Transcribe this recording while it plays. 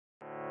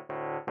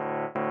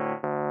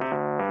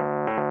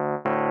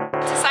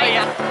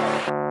again.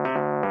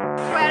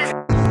 Where is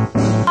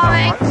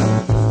going?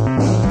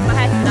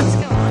 Okay, let's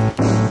go on.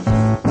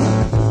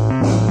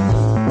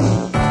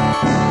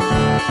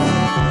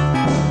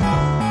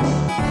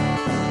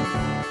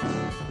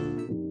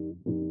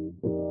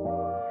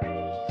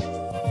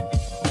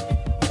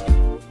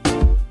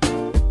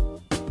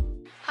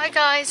 Hi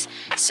guys,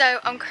 so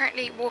I'm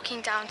currently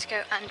walking down to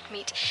go and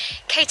meet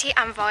Katie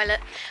and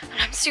Violet,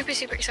 and I'm super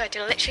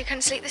excited. I literally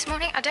couldn't sleep this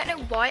morning. I don't know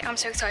why I'm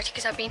so excited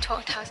because I've been to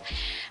Alton house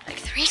like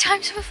 3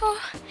 times before,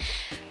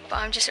 but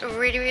I'm just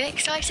really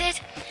excited.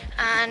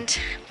 And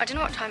I don't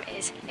know what time it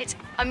is.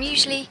 I'm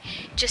usually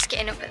just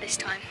getting up at this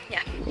time.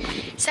 Yeah,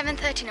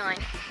 7:39.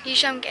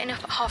 Usually I'm getting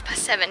up at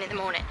 7:30 in the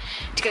morning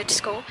to go to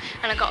school,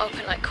 and I got up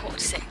at like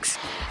 5:45.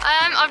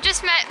 I've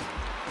just met.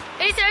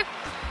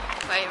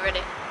 Wait,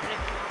 ready?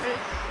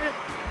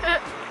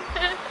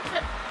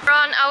 We're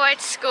on our way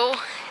to school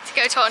to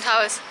go to Alton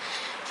Towers,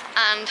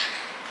 and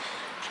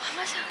why am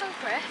I so out of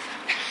breath?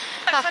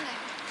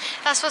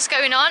 That's what's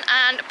going on,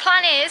 and the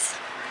plan is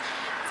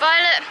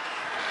Violet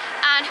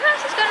and who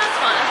else is going on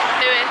tomorrow?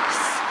 Lewis.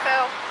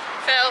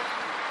 Phil.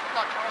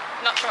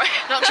 Not Troy.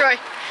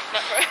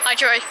 Hi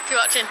Troy, if you're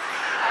watching.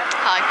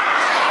 Hi.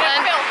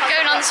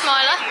 Going on the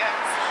Smiler.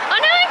 I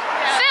know.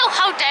 Yeah. Phil,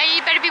 how dare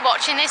you? Better be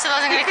watching this,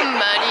 otherwise I'm going to come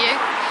murder you.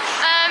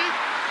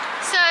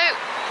 So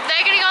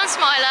they're going to go on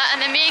Smiler,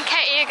 and then me and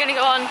Katie are going to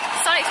go on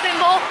Sonic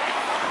Spinball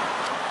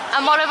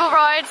and whatever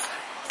rides.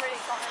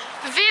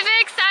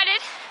 Really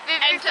excited.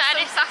 Very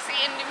excited. Some sassy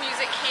indie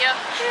music here.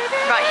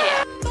 Right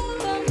here.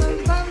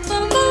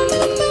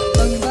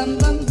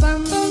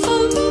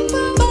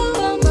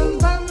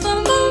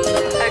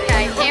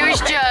 Okay, here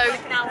is Joe.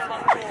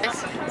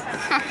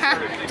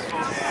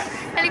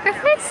 Any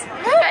Griffiths?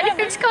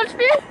 Anything to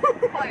contribute?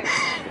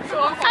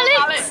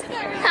 Alex?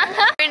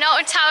 We're in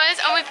Alton Towers.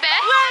 I'm with Beth.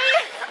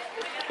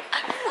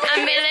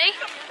 And Millie.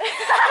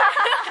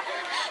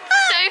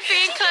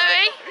 Sophie and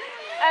Chloe.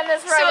 And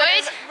there's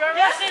Rowan.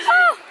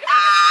 Oh.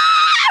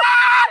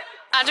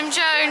 Adam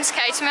Jones,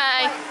 Katie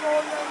May.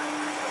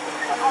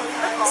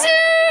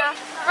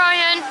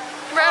 Ryan.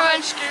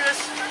 Rowan.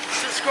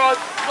 Subscribe,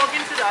 log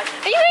in today.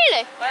 Are you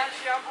really?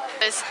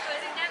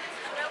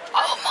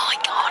 Oh my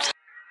god.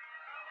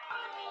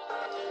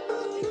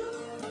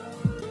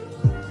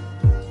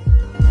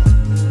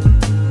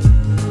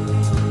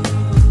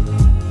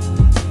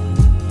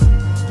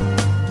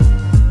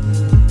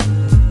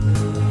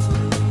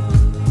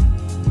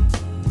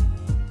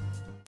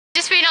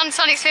 On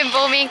Sonic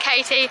Spinball, me and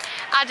Katie.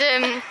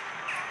 Adam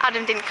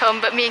didn't come,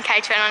 but me and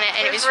Katie went on it,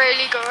 and it was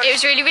really good. It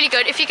was really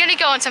good. If you're going to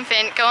go on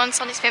something, go on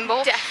Sonic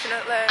Spinball.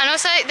 Definitely. And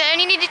also, they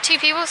only needed 2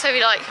 people, so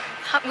we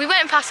went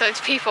and passed loads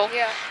of people.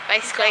 Yeah.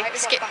 Basically,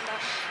 skip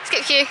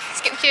queue.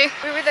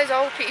 We were with those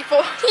old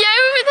people. Yeah,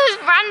 we were with those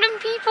random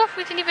people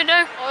we didn't even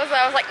know. I was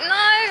like,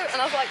 no,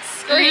 and I was like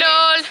screaming.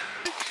 Lol.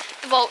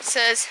 The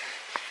waltzers.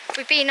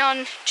 We've been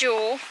on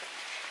Jaw.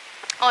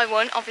 I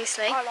won,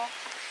 obviously. I lost.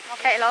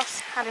 Katie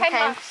lost. Adam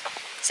came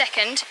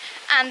second.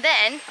 And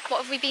then,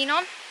 what have we been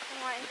on?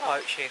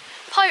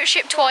 Pirate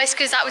Ship twice,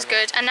 because that was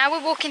good. And now we're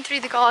walking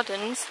through the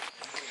gardens.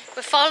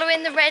 We're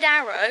following the red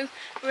arrow.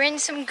 We're in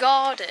some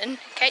garden.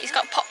 Katie's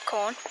got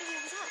popcorn.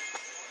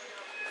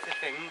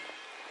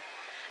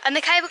 And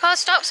the cable car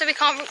stopped, so we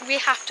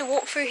have to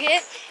walk through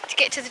here to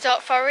get to the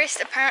dark forest,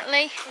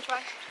 apparently. Which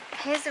way?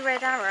 Here's the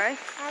red arrow.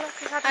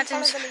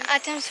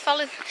 Adam's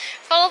follow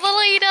the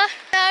leader.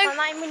 No.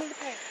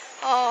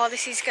 Oh,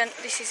 this is a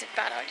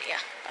bad idea.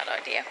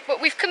 But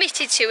we've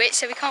committed to it,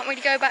 so we can't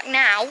really go back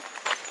now.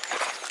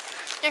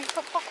 You can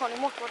put popcorn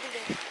in water. What do you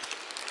do?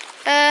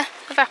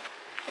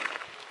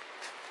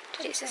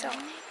 It's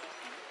dissolving.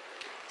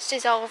 It's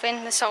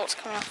dissolving. The salt's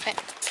coming off it.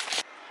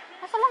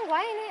 That's a long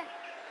way, isn't it?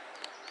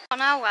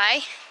 On our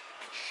way.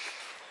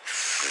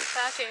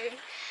 13.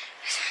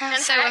 I'm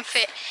so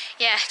unfit.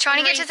 Yeah, trying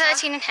to get to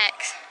 13 and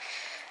Hex.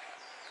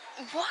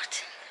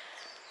 What?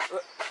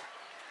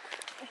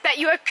 Bet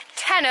you a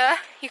tenner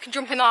you can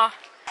jump in there.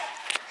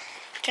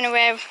 Don't know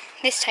where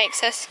this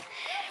takes us.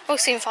 We'll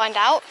soon find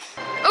out.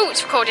 Oh,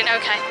 it's recording,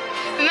 okay.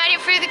 We made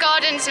it through the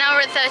gardens, now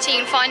we're at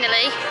 13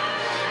 finally.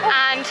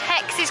 And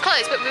Hex is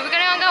closed, but we were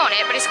going to go on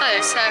it, but it's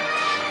closed. So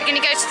we're going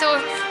to go to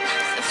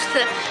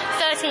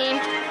 13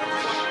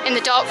 in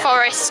the dark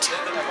forest.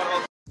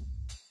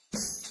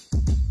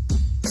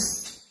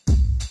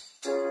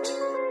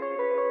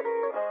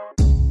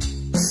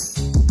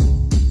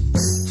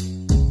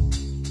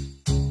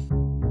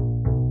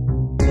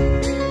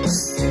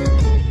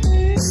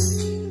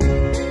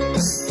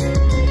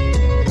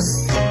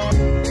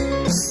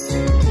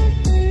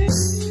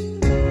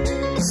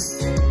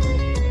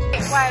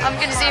 I'm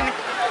going to zoom in.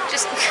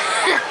 Just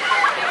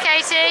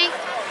Katie,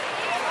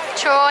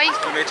 Troy,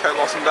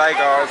 awesome day,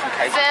 guys.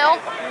 Phil,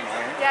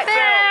 Yeah,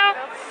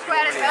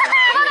 Phil,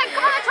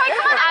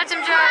 Adam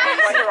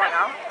Jones,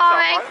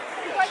 hi,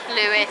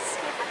 Lewis,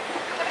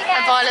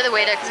 and Violet the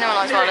weirdo, because no one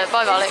likes Violet.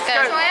 Bye Violet, go.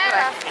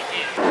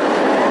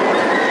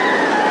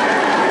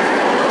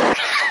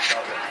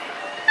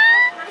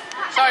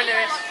 Sorry,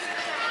 Lewis.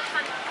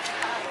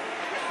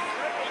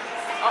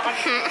 Okay,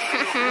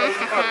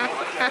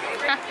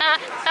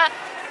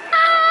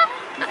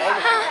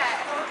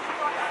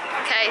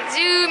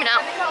 zooming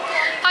out.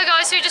 Hi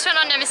guys, so we just went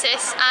on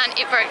Nemesis and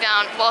it broke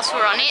down whilst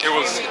we were on it. It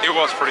was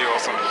pretty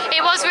awesome.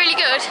 It was really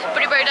good, but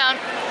it broke down.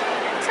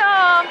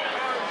 Tom!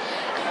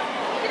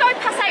 Did I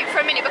pass out for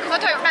a minute because I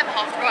don't remember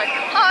half the ride?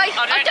 Hi.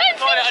 I don't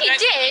think he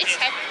did.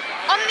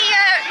 On the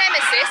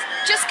Nemesis,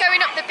 just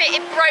going up the bit,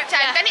 it broke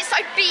down. Yeah. Then it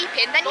started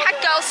beeping. Then you had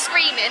girls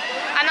screaming,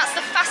 and that's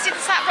the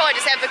fastest that ride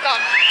has ever gone.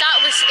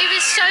 It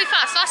was so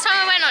fast. Last time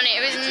I went on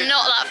it, it was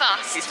not that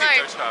fast. It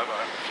did go turbo.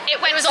 It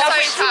went was so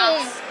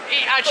so fast.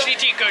 It actually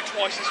did go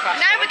twice as fast.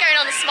 Now we're going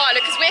on the Smiler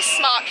because we're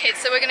smart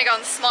kids, so we're going to go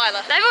on the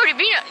Smiler. You've already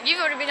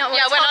been on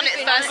one. Yeah, I went on it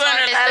first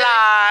time.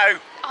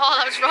 Hello!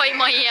 Oh, that was right in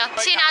my ear.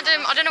 See,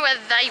 Adam, I don't know where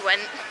they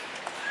went.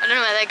 I don't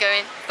know where they're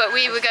going, but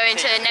we were going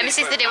to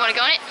Nemesis. They didn't want to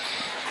go on it,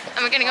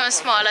 and we're going to go on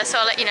Smiler.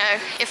 So I'll let you know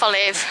if I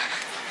live.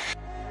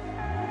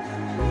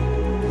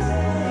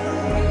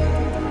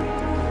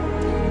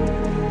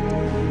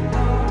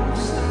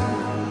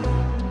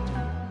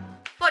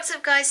 What's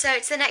up guys, so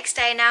it's the next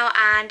day now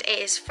and it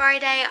is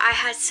Friday. I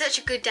had such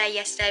a good day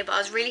yesterday, but I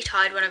was really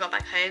tired when I got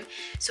back home,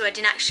 so I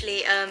didn't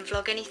actually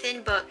vlog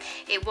anything, but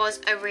it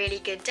was a really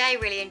good day,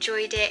 really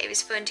enjoyed it. It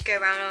was fun to go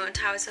around Alton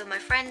Towers with my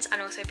friends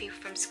and also people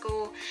from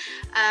school.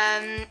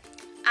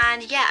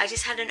 And yeah, I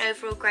just had an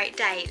overall great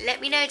day.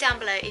 Let me know down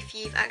below if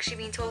you've actually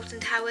been to Alton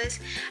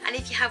Towers, and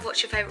if you have,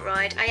 what's your favourite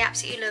ride? I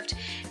absolutely loved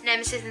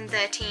Nemesis and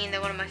 13,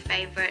 they're one of my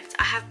favourites.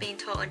 I have been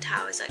to Alton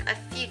Towers like a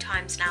few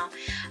times now.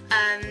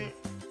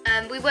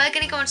 We were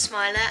going to go on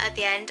Smiler at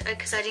the end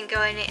because I didn't go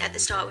on it at the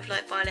start with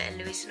like Violet and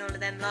Lewis and all of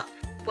them lot.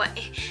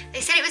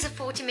 They said it was a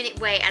 40-minute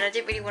wait and I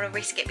didn't really want to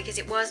risk it because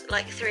it was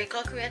like 3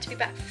 o'clock and we had to be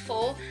back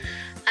for 4.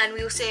 And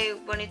we also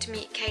wanted to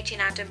meet Katie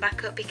and Adam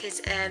back up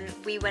because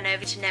we went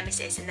over to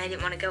Nemesis and they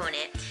didn't want to go on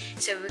it.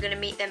 So we were going to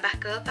meet them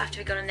back up after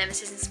we got on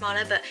Nemesis and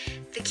Smiler, but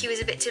the queue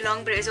was a bit too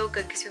long, but it was all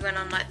good because we went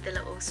on like the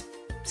little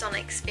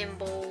Sonic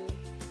Spinball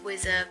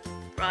Wizard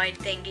ride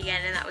thing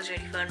again, and that was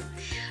really fun.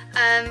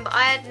 But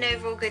I had an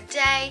overall good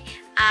day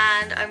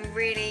and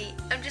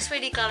I'm just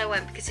really glad I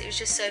went because it was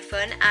just so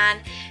fun.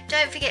 And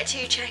don't forget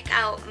to check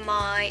out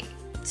my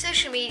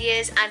social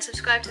medias and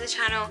subscribe to the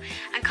channel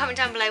and comment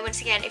down below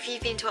once again if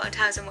you've been to Alton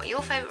Towers and what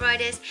your favourite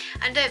ride is,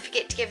 and don't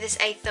forget to give this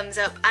a thumbs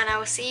up, and I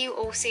will see you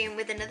all soon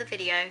with another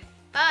video.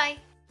 Bye!